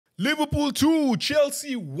Liverpool 2,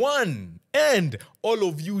 Chelsea 1. And all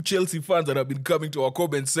of you Chelsea fans that have been coming to our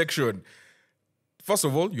comment section, first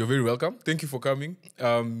of all, you're very welcome. Thank you for coming.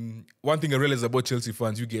 One thing I realized about Chelsea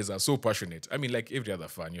fans, you guys are so passionate. I mean, like every other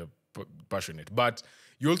fan, you're passionate. But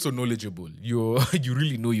you're also knowledgeable. You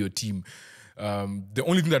really know your team. The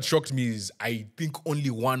only thing that shocked me is I think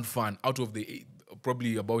only one fan out of the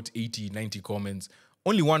probably about 80, 90 comments,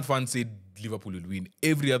 only one fan said Liverpool will win.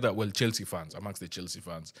 Every other, Chelsea fans, amongst the Chelsea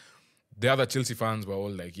fans, the other Chelsea fans were all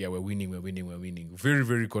like, yeah, we're winning. Very,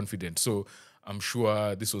 very confident. So I'm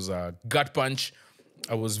sure this was a gut punch.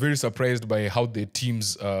 I was very surprised by how the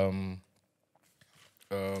teams, well,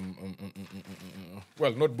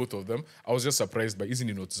 not both of them. I was just surprised by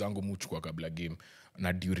isn't notes zangu muchukua kabla game,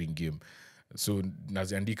 not during game. So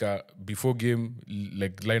naziandika before game,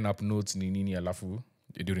 like lineup notes ni nini alafu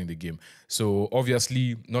during the game. So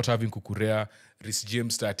obviously not having Kukurea, Reece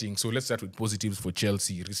James starting. So let's start with positives for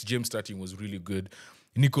Chelsea. Reece James starting was really good.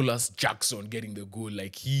 Nicholas Jackson getting the goal,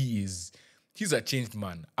 like he's a changed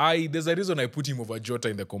man. There's a reason I put him over Jota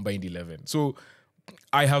in the combined 11. So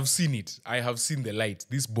I have seen it. I have seen the light.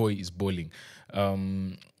 This boy is bowling.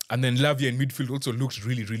 And then Lavia in midfield also looked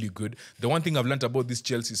really, really good. The one thing I've learned about this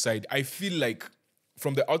Chelsea side, I feel like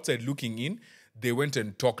from the outside looking in, they went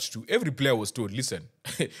and talked to every player was told, listen,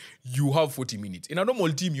 you have 40 minutes. In a normal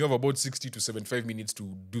team, you have about 60 to 75 minutes to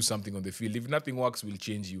do something on the field. If nothing works, we'll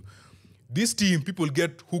change you. This team, people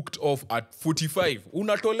get hooked off at 45.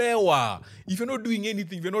 Unatolewa. If you're not doing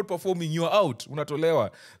anything, if you're not performing, you're out.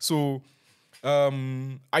 Unatolewa. So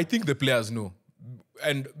I think the players know.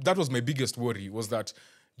 And that was my biggest worry, was that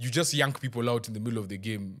you just yank people out in the middle of the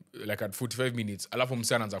game, like at 45 minutes. Alafu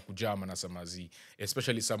msana anza kujama na samazi.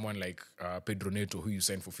 Especially someone like Pedro Neto, who you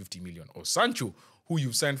signed for 50 million. Or Sancho, who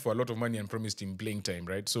you've signed for a lot of money and promised him playing time,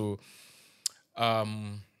 right? So,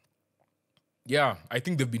 yeah, I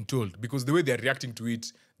think they've been told. Because the way they're reacting to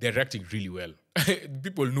it, they're reacting really well.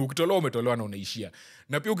 People know, ukitolewa umetolewa na unaishia.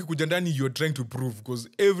 Na pia ukikuja ndani, you're trying to prove, because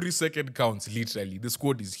every second counts, literally. The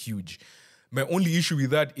squad is huge. My only issue with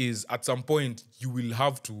that is at some point you will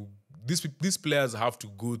have to, these players have to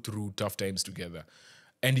go through tough times together.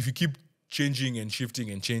 And if you keep changing and shifting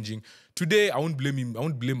and changing, today I won't blame him. I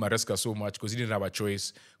won't blame Maresca so much because he didn't have a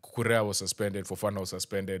choice. Kukurea was suspended, Fofana was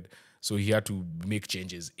suspended. So he had to make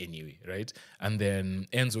changes anyway, right? And then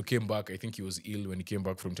Enzo came back. I think he was ill when he came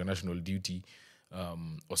back from international duty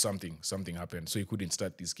or something. Something happened. So he couldn't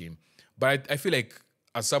start this game. But I feel like,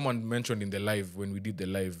 as someone mentioned in the live, when we did the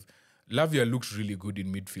live, Lavia looked really good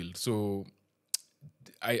in midfield. So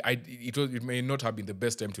it may not have been the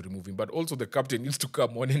best time to remove him, but also the captain needs to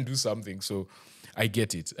come on and do something. So I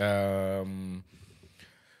get it. The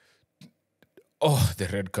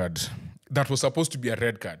red card. That was supposed to be a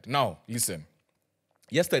red card. Now, listen.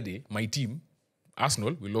 Yesterday, my team,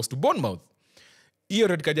 Arsenal, we lost to Bournemouth. Iyo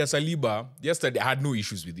red card ya Saliba, yesterday I had no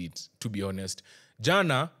issues with it, to be honest.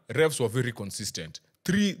 Jana, refs were very consistent.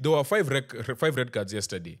 There were five red cards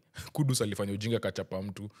yesterday. Kudus alifanya ujinga kachapa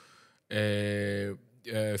mtu.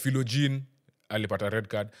 Philogene alipata red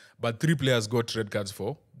card. But 3 players got red cards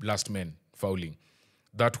for last man fouling.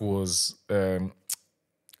 That was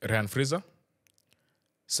Ryan Fraser,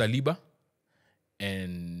 Saliba,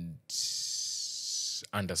 and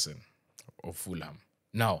Anderson of Fulham.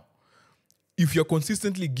 Now, if you're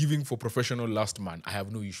consistently giving for professional last man, I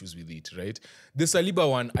have no issues with it, right? The Saliba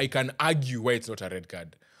one, I can argue why it's not a red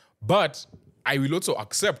card. But I will also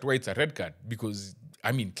accept why it's a red card because,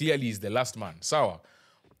 I mean, clearly he's the last man. Sour.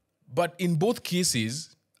 But in both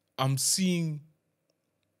cases, I'm seeing...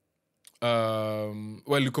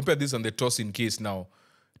 you compare this on the Tosin case now.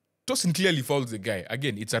 Tosin clearly fouls the guy.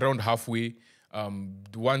 Again, it's around halfway.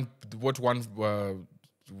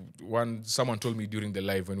 Someone told me during the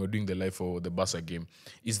live, when we were doing the live for the Barca game,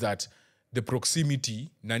 is that the proximity,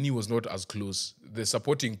 Nani was not as close. The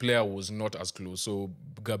supporting player was not as close. So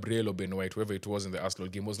Gabriel or Ben White, whoever it was in the Arsenal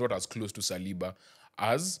game, was not as close to Saliba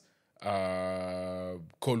as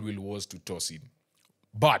Colwill was to Tosin.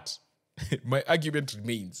 But my argument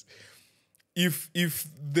remains, if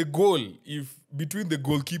between the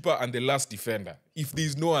goalkeeper and the last defender, if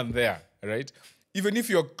there's no one there, right? Even if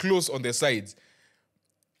you're close on the sides,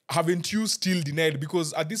 haven't you still denied?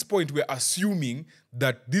 Because at this point, we're assuming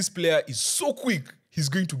that this player is so quick, he's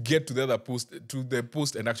going to get to the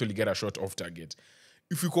post and actually get a shot off target.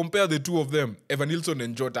 If you compare the two of them, Evanilson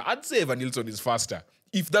and Jota, I'd say Evanilson is faster,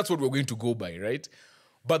 if that's what we're going to go by, right?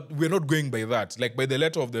 But we're not going by that. Like, by the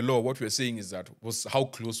letter of the law, what we're saying is that was how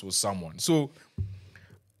close was someone. So,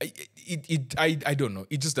 I don't know.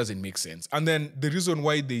 It just doesn't make sense. And then the reason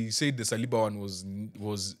why they said the Saliba one was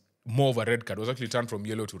more of a red card, was actually turned from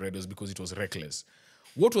yellow to red, was because it was reckless.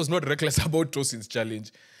 what was not reckless about Tosin's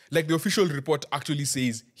challenge? Like the official report actually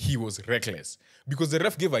says he was reckless because the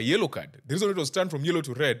ref gave a yellow card. The reason it was turned from yellow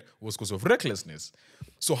to red was because of recklessness.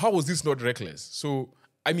 So how was this not reckless? So,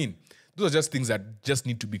 I mean, those are just things that just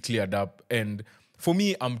need to be cleared up. And for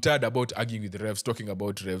me, I'm tired about arguing with the refs, talking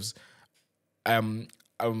about refs. I'm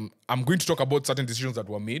going to talk about certain decisions that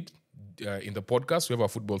were made in the podcast. We have a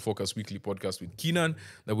Football Focus weekly podcast with Keenan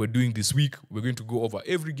that we're doing this week. We're going to go over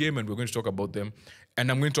every game and we're going to talk about them.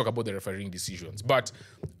 And I'm going to talk about the refereeing decisions. But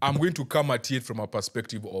I'm going to come at it from a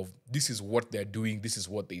perspective of this is what they're doing, this is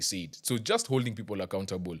what they said. So just holding people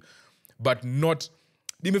accountable, but not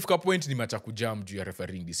nimefika point nimeacha kujam juu ya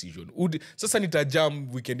refereeing decision. Sasa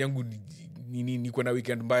nitajam weekend yangu niko na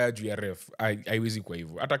weekend mbaya juu ya ref. Haiwezi kwa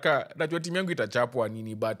hivyo. Ataka najua timu yangu itachapwa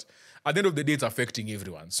nini, but at the end of the day it's affecting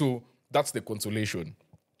everyone. So that's the consolation.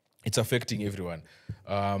 It's affecting everyone.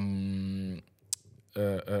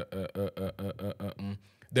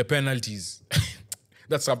 The penalties.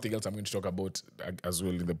 That's something else I'm going to talk about as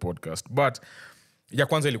well in the podcast. But ya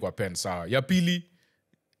kwanza ilikuwa pen, sawa. Ya pili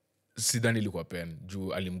sidhani ilikuwa pen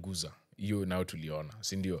juu alimguza. Hiyo nao tuliona,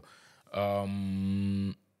 si ndio?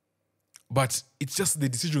 But it's just the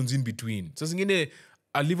decisions in between. Sasa zingine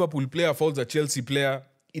a Liverpool player falls a Chelsea player,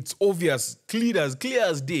 it's obvious, clear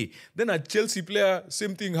as day. Then a Chelsea player,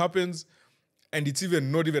 same thing happens, and it's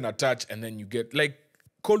even not even a touch, and then you get like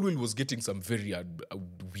Colwill was getting some very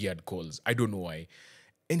weird calls. I don't know why.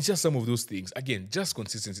 And it's just some of those things. Again, just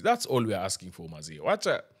consistency. That's all we're asking for, Mazi.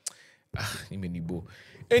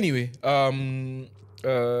 Anyway,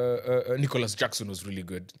 Nicholas Jackson was really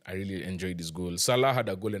good. I really enjoyed his goal. Salah had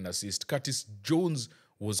a goal and assist. Curtis Jones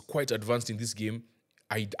was quite advanced in this game.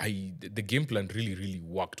 The game plan really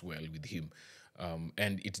worked well with him.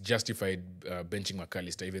 And it justified benching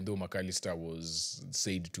McAllister, even though McAllister was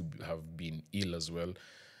said to have been ill as well.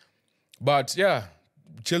 But yeah,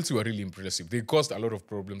 Chelsea were really impressive. They caused a lot of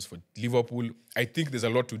problems for Liverpool. I think there's a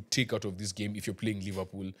lot to take out of this game if you're playing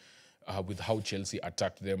Liverpool, with how Chelsea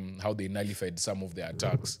attacked them, how they nullified some of their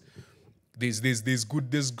attacks. There's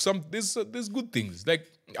good things. Like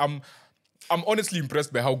I'm honestly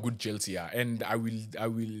impressed by how good Chelsea are, and I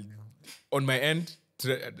will on my end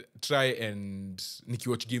try and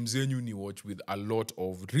nikiwatch games ni watch with a lot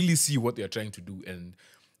of really see what they're trying to do and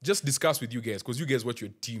just discuss with you guys, because you guys watch your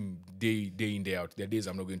team day in, day out. There are days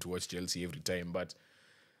I'm not going to watch Chelsea every time, but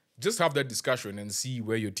just have that discussion and see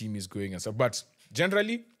where your team is going and stuff. But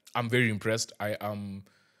generally, I'm very impressed. I am,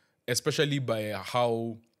 especially by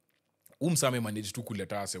how Umsame managed to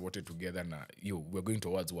kuleta us wote together na we're going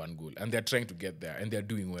towards one goal. And they're trying to get there, and they're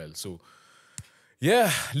doing well. So,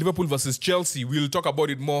 yeah, Liverpool versus Chelsea. We'll talk about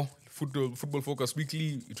it more. Football Focus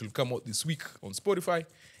Weekly. It will come out this week on Spotify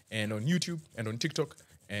and on YouTube and on TikTok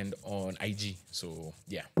and on IG. So,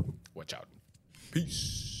 yeah, watch out.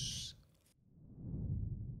 Peace.